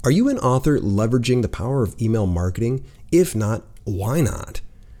Are you an author leveraging the power of email marketing? If not, why not?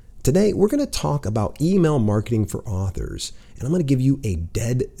 Today, we're going to talk about email marketing for authors, and I'm going to give you a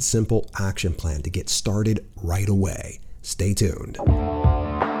dead simple action plan to get started right away. Stay tuned.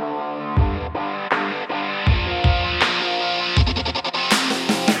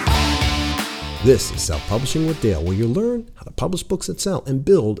 This is Self-Publishing with Dale, where you learn how to publish books that sell and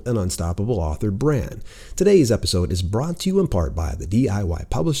build an unstoppable author brand. Today's episode is brought to you in part by the DIY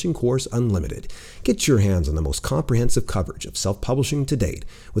Publishing Course Unlimited. Get your hands on the most comprehensive coverage of self-publishing to date.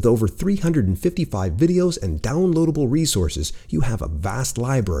 With over 355 videos and downloadable resources, you have a vast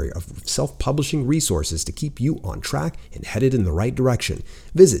library of self-publishing resources to keep you on track and headed in the right direction.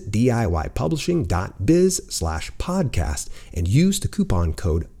 Visit DIYpublishing.biz/podcast and use the coupon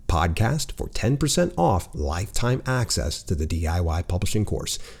code podcast for 10% off lifetime access to the DIY Publishing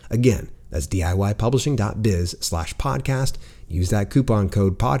course. Again, that's DIYpublishing.biz/podcast. Use that coupon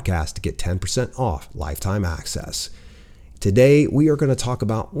code podcast to get 10% off lifetime access. Today, we are going to talk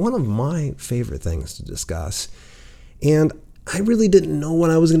about one of my favorite things to discuss. And I really didn't know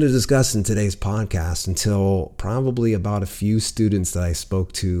what I was going to discuss in today's podcast until probably about a few students that I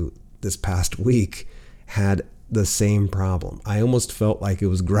spoke to this past week had the same problem. I almost felt like it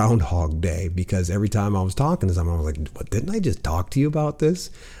was Groundhog Day because every time I was talking to someone, I was like, "What? Didn't I just talk to you about this?"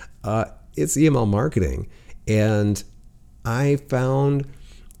 It's email marketing, and I found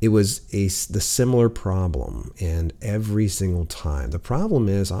it was the similar problem, and every single time. The problem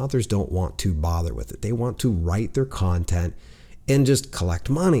is authors don't want to bother with it. They want to write their content and just collect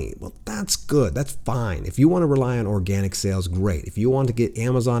money. Well, that's good. That's fine. If you want to rely on organic sales, great. If you want to get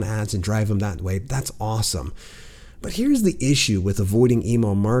Amazon ads and drive them that way, that's awesome. But here's the issue with avoiding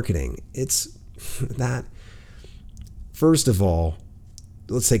email marketing. It's that, first of all,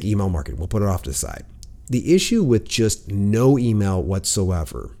 let's take email marketing. We'll put it off to the side. The issue with just no email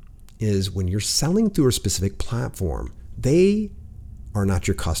whatsoever is when you're selling through a specific platform, they are not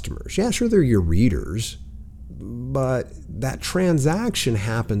your customers. Yeah, sure, they're your readers, but that transaction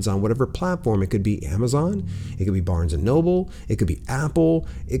happens on whatever platform. It could be Amazon, it could be Barnes & Noble, it could be Apple,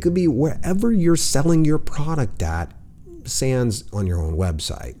 it could be wherever you're selling your product at, sans on your own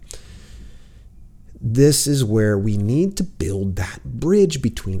website. This is where we need to build that bridge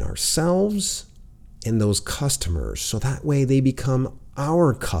between ourselves and those customers, so that way they become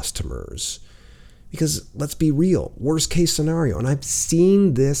our customers. Because let's be real, worst case scenario, and I've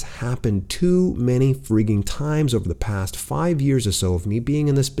seen this happen too many frigging times over the past 5 years or so of me being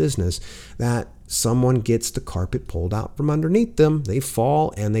in this business, that someone gets the carpet pulled out from underneath them, they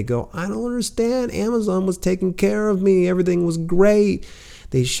fall and they go, "I don't understand, Amazon was taking care of me, everything was great.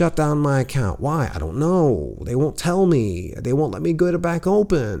 They shut down my account. Why? I don't know. They won't tell me. They won't let me get it back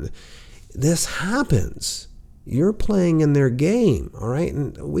open." This happens. You're playing in their game, all right?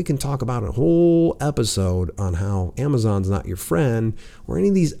 And we can talk about a whole episode on how Amazon's not your friend or any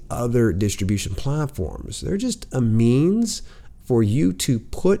of these other distribution platforms. They're just a means for you to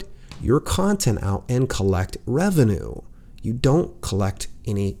put your content out and collect revenue. You don't collect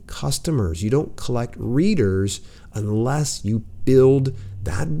any customers. You don't collect readers unless you build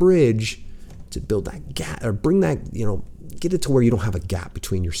that bridge to build that gap or bring that, get it to where you don't have a gap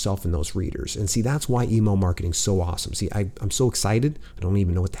between yourself and those readers. And see, that's why email marketing is so awesome. See, I'm so excited. I don't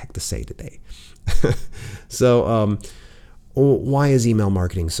even know what the heck to say today. So why is email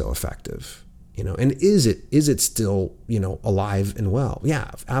marketing so effective? And is it still, alive and well?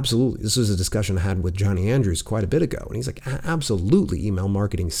 Yeah, absolutely. This was a discussion I had with Johnny Andrews quite a bit ago. And he's like, absolutely, email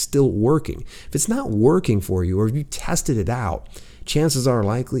marketing is still working. If it's not working for you or if you tested it out, chances are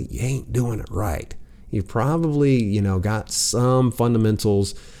likely you ain't doing it right. You've probably, got some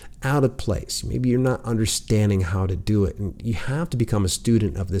fundamentals out of place. Maybe you're not understanding how to do it. And you have to become a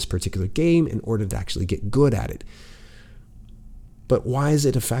student of this particular game in order to actually get good at it. But why is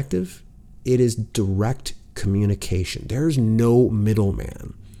it effective? It is direct communication. There's no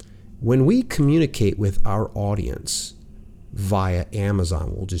middleman. When we communicate with our audience via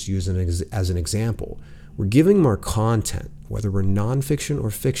Amazon, we'll just use it as an example, we're giving them our content, whether we're nonfiction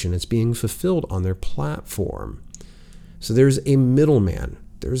or fiction, it's being fulfilled on their platform. So there's a middleman.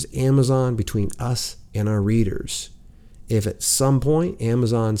 There's Amazon between us and our readers. If at some point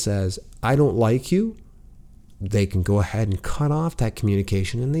Amazon says, "I don't like you," they can go ahead and cut off that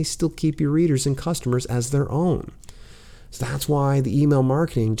communication and they still keep your readers and customers as their own. So that's why the email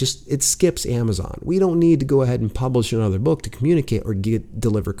marketing it skips Amazon. We don't need to go ahead and publish another book to communicate or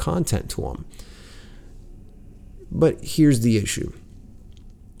deliver content to them. But here's the issue.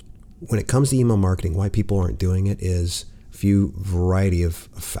 When it comes to email marketing, why people aren't doing it is a variety of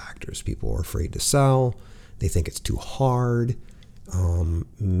factors. People are afraid to sell. They think it's too hard.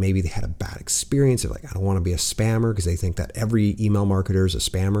 Maybe they had a bad experience. They're like, I don't want to be a spammer, because they think that every email marketer is a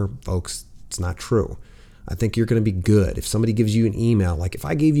spammer. Folks, it's not true. I think you're going to be good. If somebody gives you an email, like if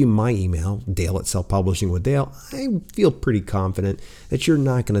I gave you my email, Dale at Self-Publishing with Dale, I feel pretty confident that you're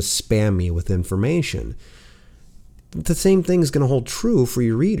not going to spam me with information. The same thing is going to hold true for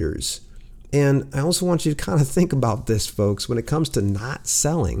your readers. And I also want you to kind of think about this, folks, when it comes to not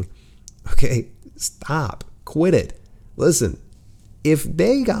selling. Okay, stop, quit it. Listen, if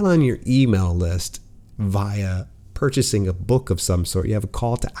they got on your email list via purchasing a book of some sort, you have a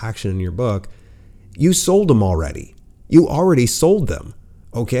call to action in your book, you sold them already. You already sold them.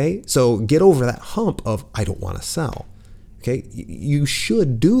 Okay, so get over that hump of I don't want to sell. Okay, you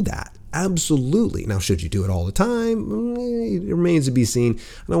should do that. Absolutely. Now, should you do it all the time? It remains to be seen.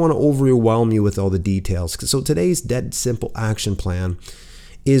 I don't want to overwhelm you with all the details. So today's dead simple action plan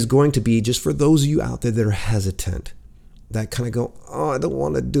is going to be just for those of you out there that are hesitant, that kind of go, oh, I don't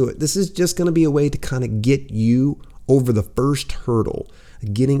want to do it. This is just going to be a way to kind of get you over the first hurdle,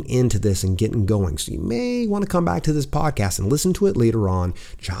 getting into this and getting going. So you may want to come back to this podcast and listen to it later on,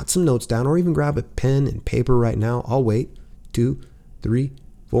 jot some notes down, or even grab a pen and paper right now. I'll wait. 2, 3,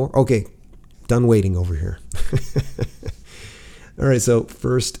 4. Okay, done waiting over here. All right, so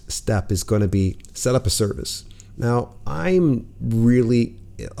first step is going to be set up a service. Now,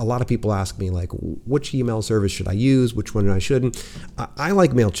 a lot of people ask me, like, which email service should I use? Which one I shouldn't? I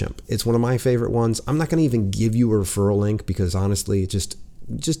like MailChimp. It's one of my favorite ones. I'm not going to even give you a referral link because honestly, just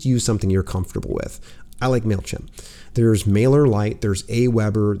use something you're comfortable with. I like MailChimp. There's MailerLite, there's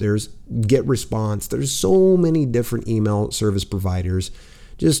Aweber, there's GetResponse. There's so many different email service providers.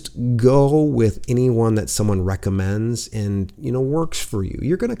 Just go with anyone that someone recommends and, works for you.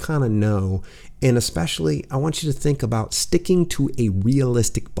 You're going to kind of know. And especially, I want you to think about sticking to a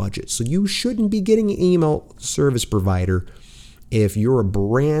realistic budget. So you shouldn't be getting an email service provider if you're a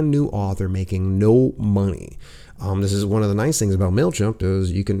brand new author making no money. This is one of the nice things about MailChimp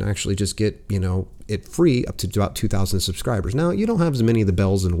is you can actually just get, it free up to about 2,000 subscribers. Now, you don't have as many of the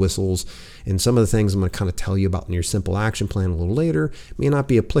bells and whistles, and some of the things I'm going to kind of tell you about in your simple action plan a little later may not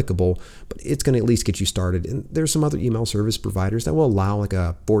be applicable, but it's going to at least get you started. And there's some other email service providers that will allow like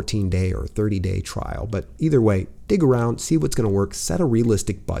a 14-day or 30-day trial. But either way, dig around, see what's going to work, set a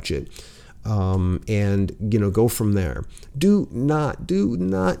realistic budget. And go from there. Do not.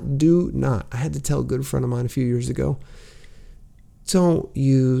 I had to tell a good friend of mine a few years ago, don't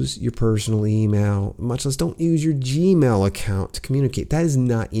use your personal email, much less don't use your Gmail account to communicate. That is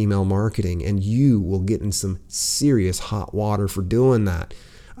not email marketing, and you will get in some serious hot water for doing that.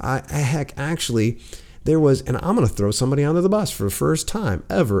 There was, and I'm going to throw somebody under the bus for the first time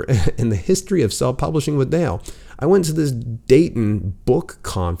ever in the history of Self-Publishing with Dale. I went to this Dayton book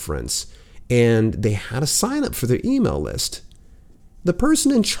conference, and they had a sign up for their email list. The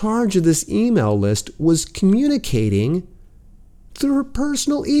person in charge of this email list was communicating through her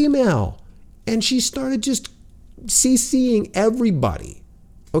personal email, and she started just CCing everybody.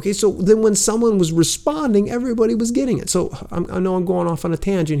 Okay, so then when someone was responding, everybody was getting it. So I know I'm going off on a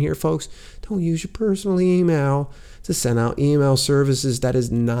tangent here, folks. Don't use your personal email to send out email services. That is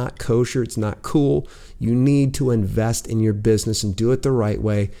not kosher. It's not cool. You need to invest in your business and do it the right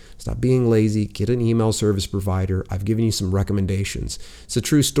way. Stop being lazy. Get an email service provider. I've given you some recommendations. It's a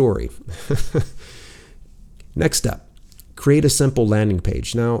true story. Next step, create a simple landing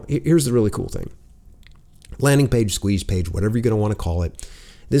page. Now, here's the really cool thing. Landing page, squeeze page, whatever you're going to want to call it.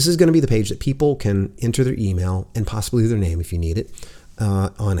 This is going to be the page that people can enter their email and possibly their name if you need it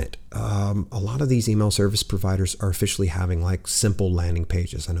on it. A lot of these email service providers are officially having like simple landing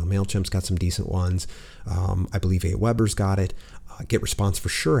pages. I know MailChimp's got some decent ones. I believe Aweber's got it. GetResponse for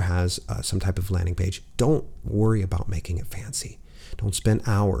sure has some type of landing page. Don't worry about making it fancy. Don't spend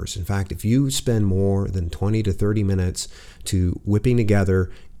hours. In fact, if you spend more than 20 to 30 minutes to whipping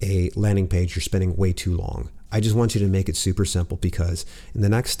together a landing page, you're spending way too long. I just want you to make it super simple because in the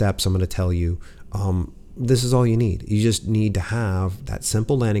next steps, I'm going to tell you, this is all you need. You just need to have that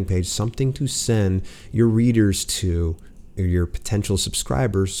simple landing page, something to send your readers to, or your potential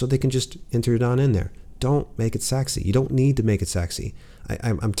subscribers, so they can just enter it on in there. Don't make it sexy. You don't need to make it sexy.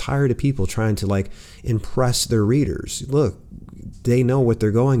 I'm tired of people trying to like impress their readers. Look, they know what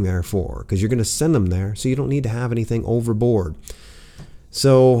they're going there for because you're going to send them there, so you don't need to have anything overboard.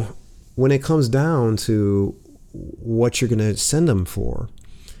 So when it comes down to what you're going to send them for,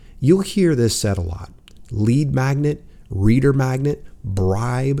 you'll hear this said a lot. Lead magnet, reader magnet,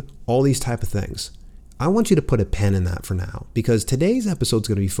 bribe, all these type of things. I want you to put a pen in that for now because today's episode is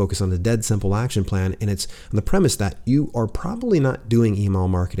going to be focused on the dead simple action plan, and it's on the premise that you are probably not doing email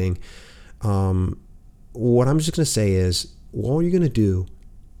marketing. What I'm just going to say is all you're going to do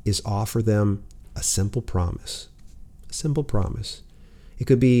is offer them a simple promise. A simple promise. It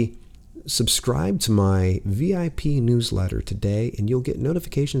could be, subscribe to my VIP newsletter today and you'll get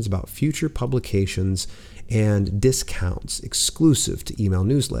notifications about future publications and discounts exclusive to email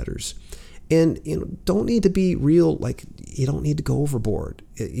newsletters. And don't need to be real, like you don't need to go overboard.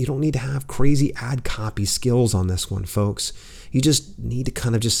 You don't need to have crazy ad copy skills on this one, folks. You just need to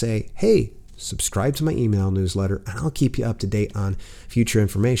kind of just say, hey, subscribe to my email newsletter and I'll keep you up to date on future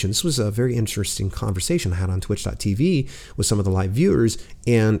information. This was a very interesting conversation I had on twitch.tv with some of the live viewers,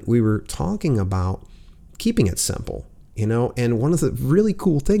 and we were talking about keeping it simple, and one of the really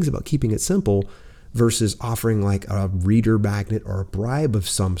cool things about keeping it simple versus offering like a reader magnet or a bribe of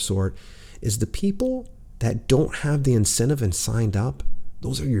some sort is the people that don't have the incentive and signed up.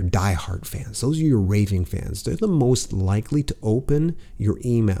 Those are your diehard fans. Those are your raving fans. They're the most likely to open your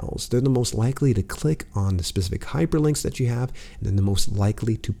emails. They're the most likely to click on the specific hyperlinks that you have, and then the most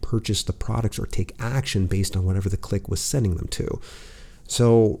likely to purchase the products or take action based on whatever the click was sending them to.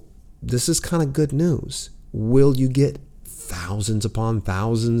 So this is kind of good news. Will you get thousands upon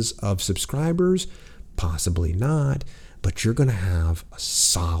thousands of subscribers? Possibly not, but you're going to have a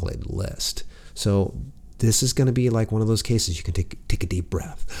solid list. So this is going to be like one of those cases you can take a deep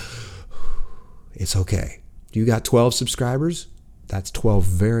breath. It's okay. You got 12 subscribers. That's 12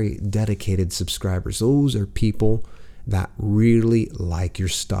 very dedicated subscribers. Those are people that really like your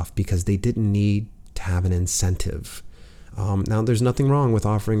stuff because they didn't need to have an incentive. Now, there's nothing wrong with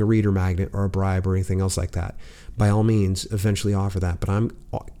offering a reader magnet or a bribe or anything else like that. By all means, eventually offer that. But I'm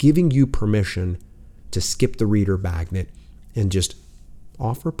giving you permission to skip the reader magnet and just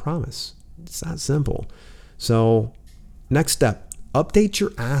offer a promise. It's that simple. So next step, update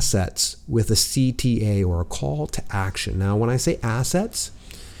your assets with a CTA or a call to action. Now, when I say assets,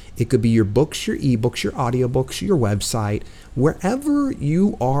 it could be your books, your ebooks, your audiobooks, your website, wherever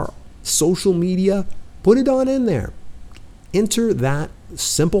you are, social media, put it on in there. Enter that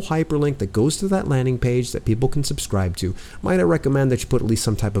simple hyperlink that goes to that landing page that people can subscribe to. Might I recommend that you put at least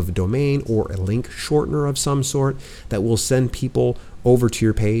some type of a domain or a link shortener of some sort that will send people over to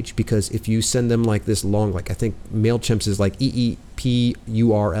your page, because if you send them like this long, like I think MailChimp's is like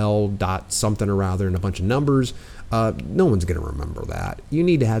EEPURL dot something or other and a bunch of numbers, no one's going to remember that. You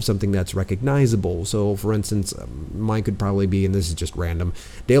need to have something that's recognizable. So for instance, mine could probably be, and this is just random,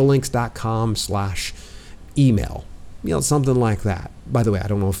 dalelinks.com/email. Something like that. By the way, I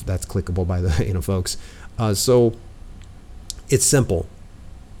don't know if that's clickable by the, folks. So it's simple.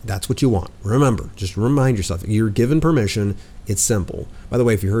 That's what you want. Remember, just remind yourself, you're given permission. It's simple. By the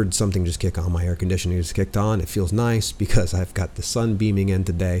way, if you heard something just kick on, my air conditioning just kicked on. It feels nice because I've got the sun beaming in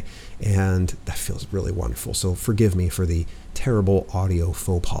today, and that feels really wonderful. So forgive me for the terrible audio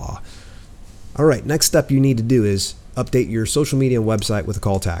faux pas. All right, next step you need to do is update your social media and website with a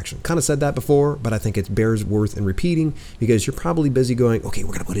call to action. Kind of said that before, but I think it bears worth in repeating because you're probably busy going, okay,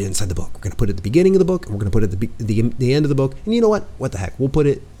 we're going to put it inside the book. We're going to put it at the beginning of the book, and we're going to put it at the end of the book. And you know what? What the heck? We'll put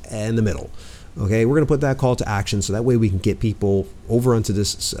it in the middle. Okay, we're going to put that call to action so that way we can get people over onto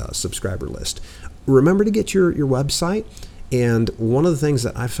this subscriber list. Remember to get your website. And one of the things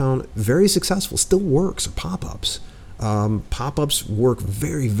that I found very successful, still works, are pop-ups. Pop-ups work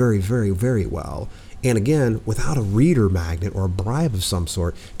very, very, very, very well. And again, without a reader magnet or a bribe of some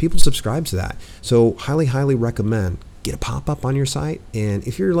sort, people subscribe to that. So highly, highly recommend get a pop-up on your site. And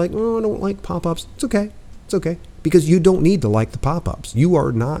if you're like, oh, I don't like pop-ups, it's okay. It's okay. Because you don't need to like the pop-ups. You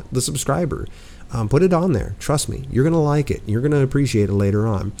are not the subscriber. Put it on there. Trust me. You're going to like it. You're going to appreciate it later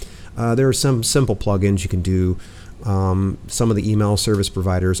on. There are some simple plugins you can do. Some of the email service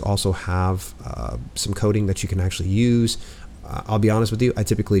providers also have some coding that you can actually use. I'll be honest with you, I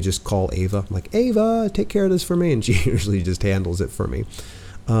typically just call Ava. I'm like, Ava, take care of this for me. And she usually just handles it for me.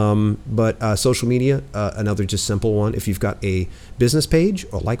 But social media, another just simple one. If you've got a business page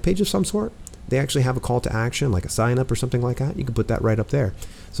or like page of some sort, they actually have a call to action, like a sign up or something like that. You can put that right up there.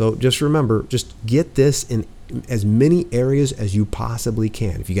 So just remember, just get this in as many areas as you possibly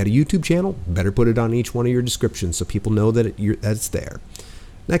can. If you got a YouTube channel, better put it on each one of your descriptions so people know that it's there.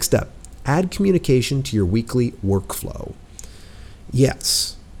 Next step, add communication to your weekly workflow.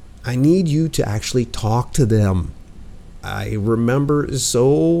 Yes, I need you to actually talk to them. I remember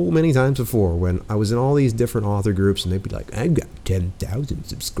so many times before when I was in all these different author groups and they'd be like, I've got 10,000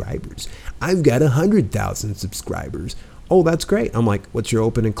 subscribers. I've got 100,000 subscribers. Oh, that's great. I'm like, what's your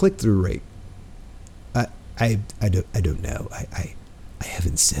open and click-through rate? I don't know. I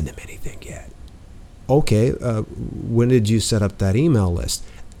haven't sent him anything yet. Okay, when did you set up that email list?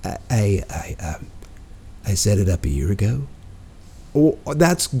 I set it up a year ago. Oh,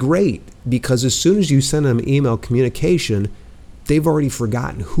 that's great, because as soon as you send them email communication, they've already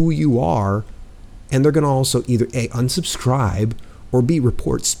forgotten who you are, and they're going to also either A, unsubscribe, or B,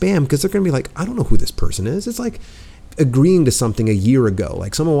 report spam, because they're going to be like, I don't know who this person is. It's like agreeing to something a year ago.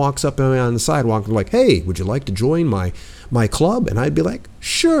 Like someone walks up on the sidewalk and like, hey, would you like to join my club? And I'd be like,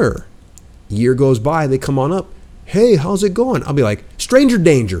 sure. Year goes by, they come on up, hey, how's it going? I'll be like, stranger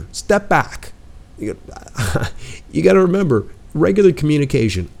danger, step back. You got to remember, regular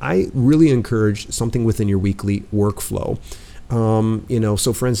communication. I really encourage something within your weekly workflow.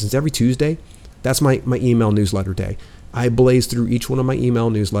 So for instance, every Tuesday, that's my email newsletter day. I blaze through each one of my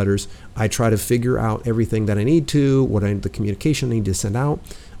email newsletters. I try to figure out everything that I need to, the communication I need to send out.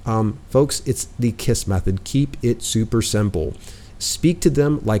 Folks, it's the KISS method. Keep it super simple. Speak to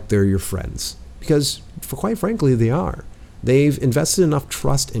them like they're your friends, because quite frankly, they are. They've invested enough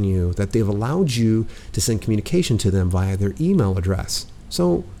trust in you that they've allowed you to send communication to them via their email address.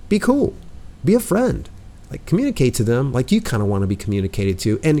 So be cool. Be a friend. Like, communicate to them like you kind of want to be communicated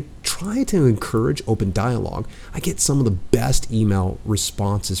to, and try to encourage open dialogue. I get some of the best email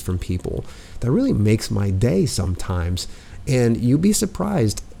responses from people. That really makes my day sometimes. And you'd be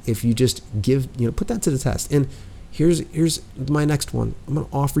surprised if you just put that to the test. And here's my next one. I'm going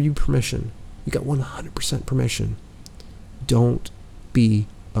to offer you permission. You got 100% permission. Don't be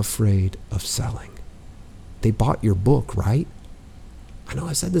afraid of selling. They bought your book, right? I know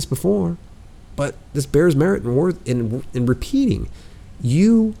I said this before, but this bears merit in repeating.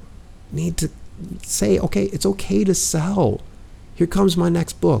 You need to say, okay, it's okay to sell. Here comes my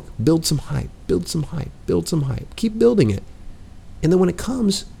next book. Build some hype, build some hype, build some hype. Keep building it. And then when it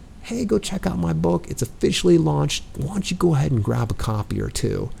comes, hey, go check out my book. It's officially launched. Why don't you go ahead and grab a copy or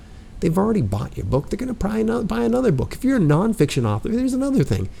two? They've already bought your book. They're going to probably buy another book. If you're a nonfiction author, there's another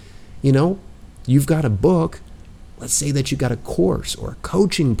thing. You've got a book. Let's say that you got a course or a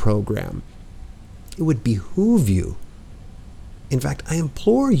coaching program. It would behoove you. In fact, I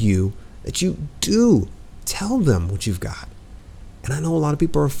implore you that you do tell them what you've got. And I know a lot of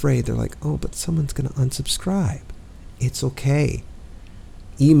people are afraid. They're like, oh, but someone's going to unsubscribe. It's okay.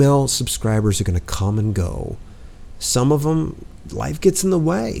 Email subscribers are going to come and go. Some of them, life gets in the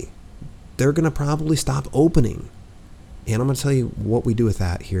way. They're going to probably stop opening. And I'm going to tell you what we do with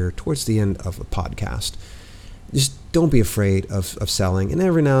that here towards the end of the podcast. Just don't be afraid of selling. And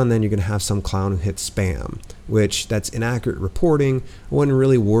every now and then you're going to have some clown who hits spam, which that's inaccurate reporting. I wouldn't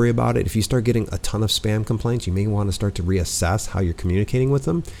really worry about it. If you start getting a ton of spam complaints, you may want to start to reassess how you're communicating with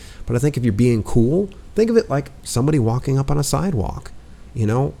them. But I think if you're being cool, think of it like somebody walking up on a sidewalk.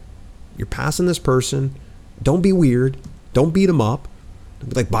 You're passing this person. Don't be weird. Don't beat them up. Don't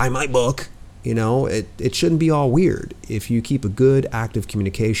be like, buy my book. It shouldn't be all weird if you keep a good, active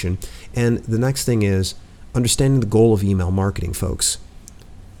communication. And the next thing is understanding the goal of email marketing, folks.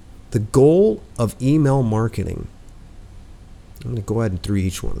 The goal of email marketing, I'm going to go ahead and through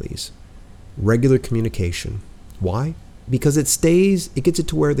each one of these. Regular communication. Why? Because it gets it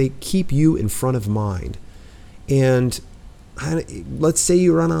to where they keep you in front of mind. And let's say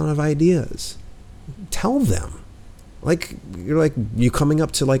you run out of ideas. Tell them. You coming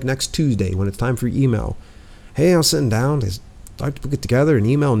up to next Tuesday when it's time for your email. Hey, I'm sitting down to start to put together an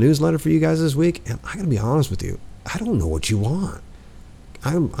email newsletter for you guys this week. And I got to be honest with you. I don't know what you want.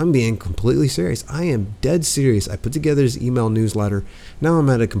 I'm being completely serious. I am dead serious. I put together this email newsletter. Now I'm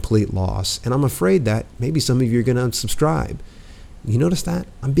at a complete loss. And I'm afraid that maybe some of you are going to unsubscribe. You notice that?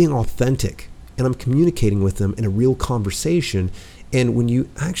 I'm being authentic. And I'm communicating with them in a real conversation. And when you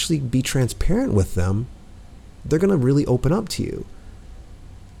actually be transparent with them, they're going to really open up to you.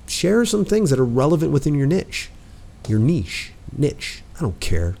 Share some things that are relevant within your niche. Your niche. I don't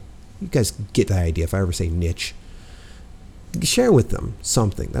care. You guys get the idea if I ever say niche. Share with them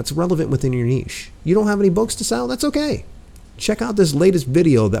something that's relevant within your niche. You don't have any books to sell? That's okay. Check out this latest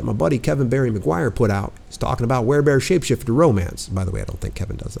video that my buddy Kevin Barry McGuire put out. He's talking about Werebear Shapeshifter Romance. By the way, I don't think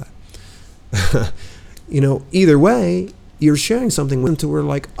Kevin does that. Either way, you're sharing something to where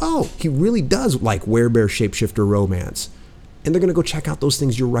like, oh, he really does like Werebear Shapeshifter Romance. And they're going to go check out those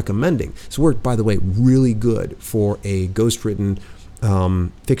things you're recommending. So we're, by the way, really good for a ghostwritten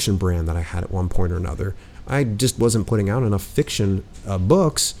fiction brand that I had at one point or another. I just wasn't putting out enough fiction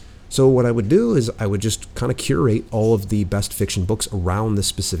books. So what I would do is I would just kind of curate all of the best fiction books around this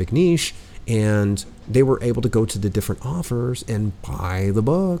specific niche. And they were able to go to the different offers and buy the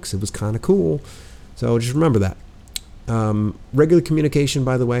books. It was kind of cool. So just remember that. Regular communication,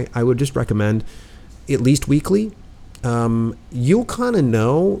 by the way, I would just recommend at least weekly. You'll kind of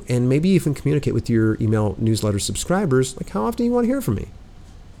know and maybe even communicate with your email newsletter subscribers, like how often you want to hear from me.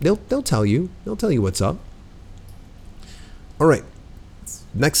 They'll tell you. They'll tell you what's up. All right.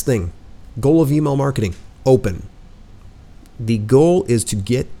 Next thing, goal of email marketing, open. The goal is to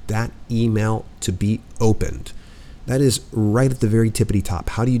get that email to be opened. That is right at the very tippity top.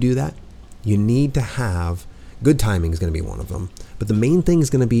 How do you do that? You need to have good timing is going to be one of them, but the main thing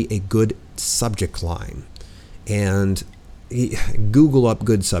is going to be a good subject line. And Google up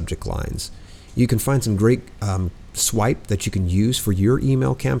good subject lines. You can find some great swipe that you can use for your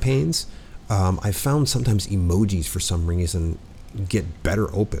email campaigns. I found sometimes emojis for some reason get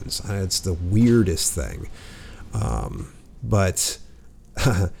better opens. It's the weirdest thing. But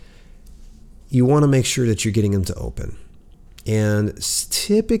you want to make sure that you're getting them to open. And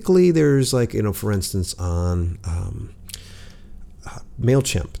typically there's like, for instance, on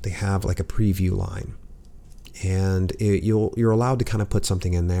MailChimp, they have like a preview line. And you're allowed to kind of put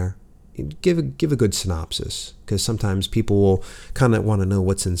something in there. Give a good synopsis, because sometimes people will kind of want to know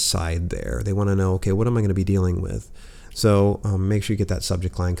what's inside there. They want to know, okay, what am I going to be dealing with? So make sure you get that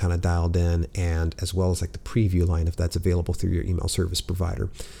subject line kind of dialed in, and as well as like the preview line if that's available through your email service provider.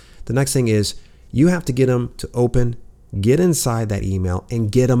 The next thing is you have to get them to open, get inside that email,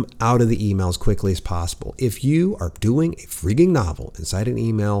 and get them out of the email as quickly as possible. If you are doing a freaking novel inside an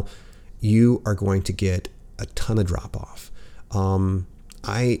email, you are going to get a ton of drop off.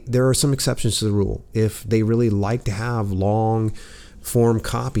 There are some exceptions to the rule. If they really like to have long form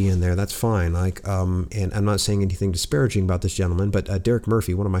copy in there, that's fine. And I'm not saying anything disparaging about this gentleman, but Derek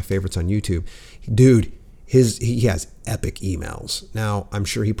Murphy, one of my favorites on YouTube, dude, he has epic emails. Now, I'm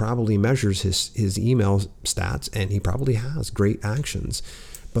sure he probably measures his email stats, and he probably has great actions.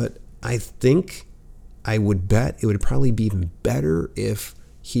 But I would bet it would probably be even better if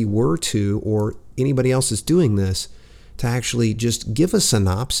he were to, or anybody else is doing this, to actually just give a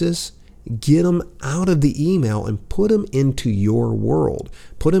synopsis, get them out of the email, and put them into your world.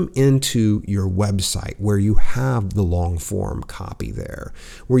 Put them into your website where you have the long form copy there,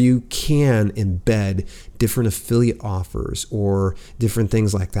 where you can embed different affiliate offers or different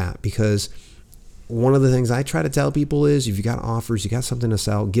things like that. Because one of the things I try to tell people is, if you got offers, you got something to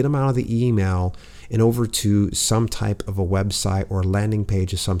sell, get them out of the email and over to some type of a website or landing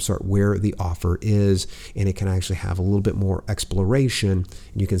page of some sort where the offer is, and it can actually have a little bit more exploration.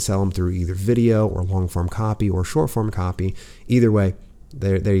 And you can sell them through either video or long form copy or short form copy. Either way,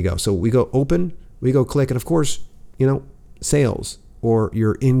 there you go. So we go open, we go click, and of course, sales or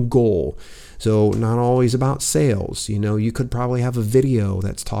your end goal. So not always about sales. You could probably have a video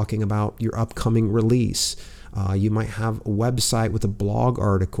that's talking about your upcoming release. You might have a website with a blog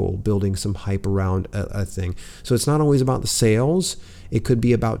article building some hype around a thing. So it's not always about the sales. It could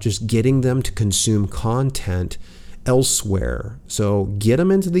be about just getting them to consume content elsewhere. So get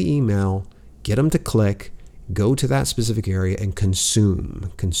them into the email, get them to click, go to that specific area and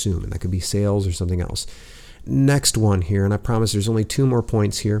consume. And that could be sales or something else. Next one here, and I promise there's only 2 more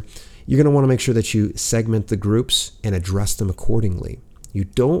points here. You're going to want to make sure that you segment the groups and address them accordingly. You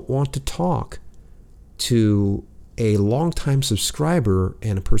don't want to talk to a longtime subscriber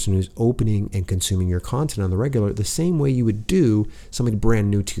and a person who's opening and consuming your content on the regular the same way you would do somebody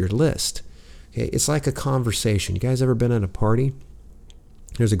brand new to your list. Okay, it's like a conversation. You guys ever been at a party?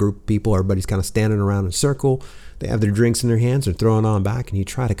 There's a group of people, everybody's kind of standing around in a circle. They have their drinks in their hands, they're throwing on back, and you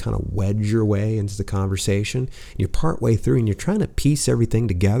try to kind of wedge your way into the conversation. You're part way through and you're trying to piece everything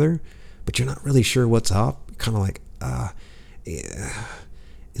together, but you're not really sure what's up. You're kind of like, yeah.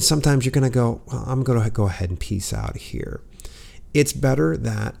 And sometimes you're going to go, well, I'm going to go ahead and peace out here. It's better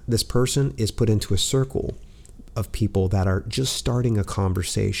that this person is put into a circle of people that are just starting a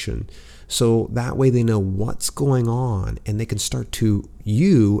conversation. So that way they know what's going on, and they can start to,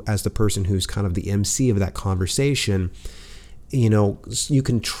 you as the person who's kind of the MC of that conversation, you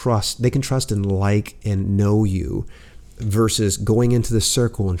can trust, they can trust and like and know you, versus going into the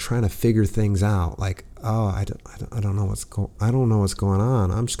circle and trying to figure things out. Like, oh, I don't know what's going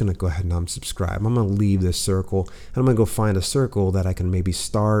on. I'm just going to go ahead and unsubscribe. I'm going to leave this circle and I'm going to go find a circle that I can maybe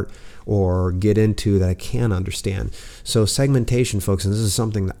start or get into that I can understand. So segmentation, folks, and this is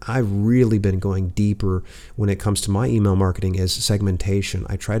something that I've really been going deeper when it comes to my email marketing, is segmentation.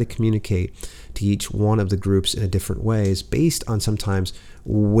 I try to communicate to each one of the groups in a different ways based on sometimes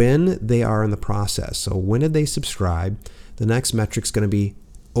when they are in the process. So when did they subscribe? The next metric's going to be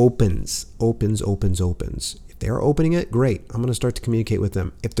opens. If they're opening it, great. I'm going to start to communicate with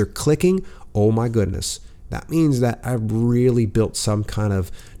them. If they're clicking, oh my goodness. That means that I've really built some kind of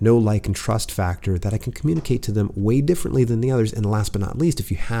know, like, and trust factor that I can communicate to them way differently than the others. And last but not least,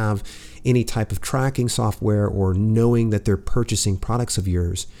 if you have any type of tracking software or knowing that they're purchasing products of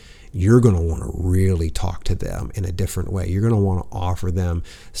yours, you're going to want to really talk to them in a different way. You're going to want to offer them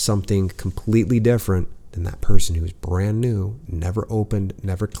something completely different than that person who's brand new, never opened,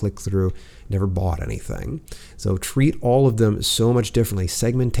 never clicked through, never bought anything. So treat all of them so much differently.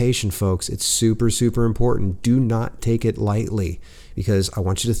 Segmentation, folks, it's super, super important. Do not take it lightly, because I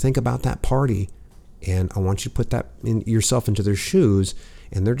want you to think about that party, and I want you to put that in yourself into their shoes,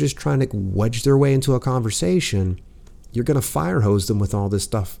 and they're just trying to wedge their way into a conversation. You're going to fire hose them with all this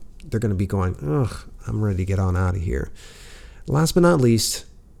stuff. They're going to be going, ugh, I'm ready to get on out of here. Last but not least,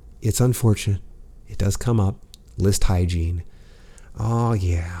 it's unfortunate, it does come up, list hygiene. Oh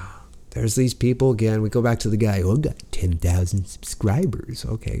yeah, there's these people again. We go back to the guy who got 10,000 subscribers.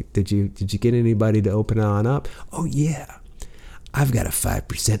 Okay, did you get anybody to open on up? Oh yeah, I've got a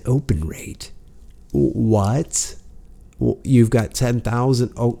 5% open rate. What? Well, you've got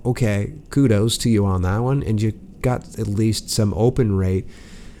 10,000. Oh, okay, kudos to you on that one, and you got at least some open rate.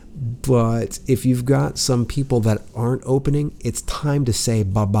 But if you've got some people that aren't opening, it's time to say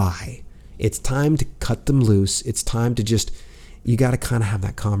bye-bye. It's time to cut them loose. It's time to just, you got to kind of have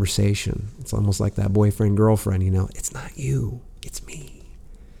that conversation. It's almost like that boyfriend, girlfriend, it's not you, it's me.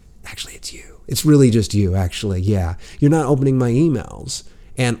 Actually, it's you. It's really just you, actually. Yeah. You're not opening my emails.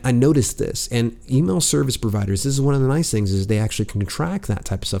 And I noticed this. And email service providers, this is one of the nice things, is they actually can track that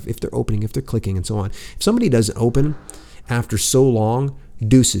type of stuff. If they're opening, if they're clicking, and so on. If somebody doesn't open after so long,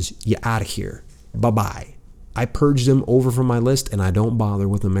 deuces, you out of here. Bye-bye. I purge them over from my list, and I don't bother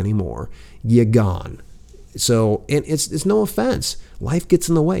with them anymore. You gone. So, and it's no offense. Life gets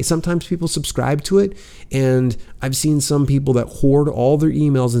in the way. Sometimes people subscribe to it, and I've seen some people that hoard all their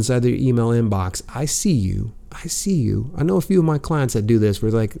emails inside their email inbox. I see you. I know a few of my clients that do this,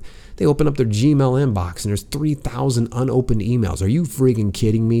 where they open up their Gmail inbox and there's 3,000 unopened emails. Are you friggin'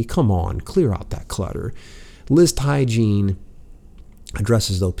 kidding me? Come on, clear out that clutter. List hygiene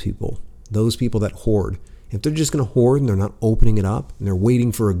addresses those people that hoard. If they're just going to hoard and they're not opening it up and they're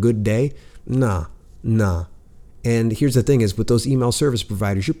waiting for a good day, nah. And here's the thing is, with those email service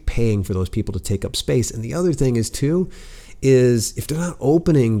providers, you're paying for those people to take up space. And the other thing is too, is if they're not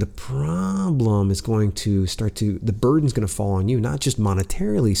opening, the problem is the burden's going to fall on you, not just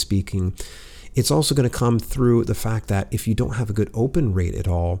monetarily speaking. It's also going to come through the fact that if you don't have a good open rate at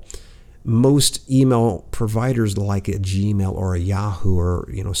all, most email providers like a Gmail or a Yahoo or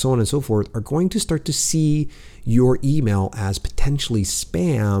so on and so forth are going to start to see your email as potentially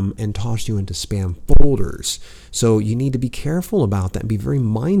spam and toss you into spam folders. So you need to be careful about that and be very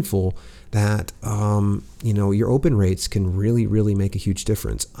mindful that your open rates can really, really make a huge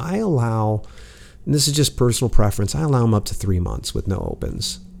difference. I allow, and this is just personal preference, I allow them up to 3 months with no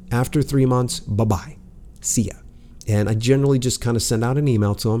opens. After 3 months, bye-bye. See ya. And I generally just kind of send out an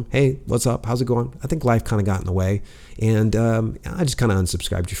email to them. Hey, what's up? How's it going? I think life kind of got in the way. And I just kind of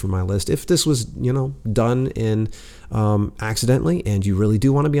unsubscribed you from my list. If this was, done in accidentally and you really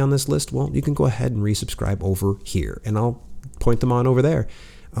do want to be on this list, well, you can go ahead and resubscribe over here. And I'll point them on over there.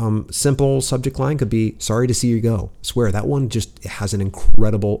 Simple subject line could be, sorry to see you go. I swear, that one just has an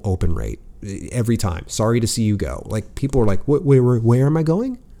incredible open rate every time. Sorry to see you go. Like, people are like, where am I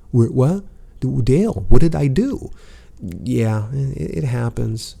going? What? Dale, what did I do? Yeah, it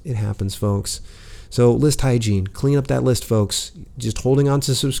happens. It happens, folks. So list hygiene, clean up that list, folks. Just holding on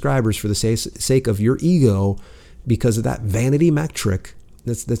to subscribers for the sake of your ego because of that vanity metric,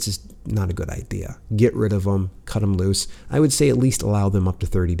 that's just not a good idea. Get rid of them, cut them loose. I would say at least allow them up to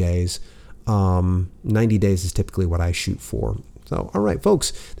 30 days. 90 days is typically what I shoot for. So, all right,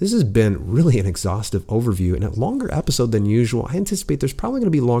 folks, this has been really an exhaustive overview and a longer episode than usual. I anticipate there's probably going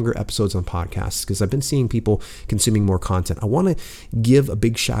to be longer episodes on podcasts because I've been seeing people consuming more content. I want to give a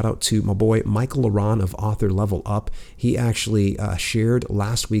big shout out to my boy, Michael Laron of Author Level Up. He actually shared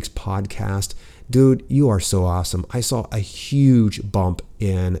last week's podcast. Dude, you are so awesome. I saw a huge bump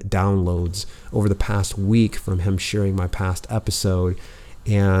in downloads over the past week from him sharing my past episode.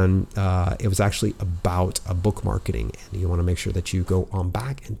 And it was actually about a book marketing, and you want to make sure that you go on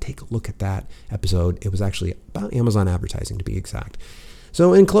back and take a look at that episode. It was actually about Amazon advertising, to be exact.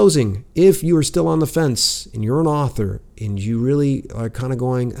 So in closing, if you are still on the fence and you're an author and you really are kind of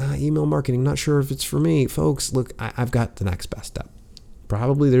going, email marketing, not sure if it's for me, folks, look, I've got the next best step.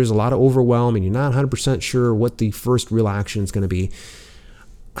 Probably there's a lot of overwhelm and you're not 100% sure what the first real action is going to be.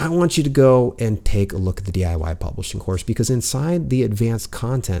 I want you to go and take a look at the DIY publishing course, because inside the advanced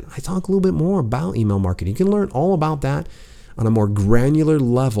content, I talk a little bit more about email marketing. You can learn all about that on a more granular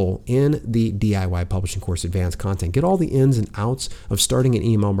level in the DIY publishing course advanced content. Get all the ins and outs of starting an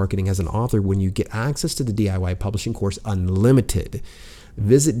email marketing as an author when you get access to the DIY publishing course unlimited.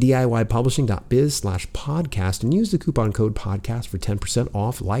 Visit DIYpublishing.biz/podcast and use the coupon code podcast for 10%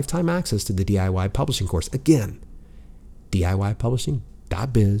 off lifetime access to the DIY publishing course. Again,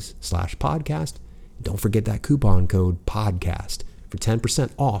 DIYpublishing.biz/podcast. Don't forget that coupon code podcast for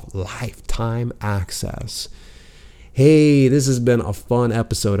 10% off lifetime access. Hey, this has been a fun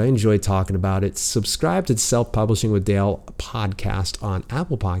episode. I enjoyed talking about it. Subscribe to the Self-Publishing with Dale podcast on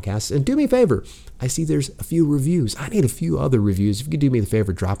Apple Podcasts. And do me a favor. I see there's a few reviews. I need a few other reviews. If you could do me the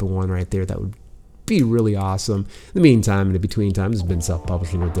favor, drop in one right there. That would be really awesome. In the meantime, in the between time, this has been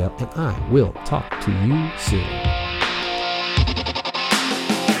Self-Publishing with Dale, and I will talk to you soon.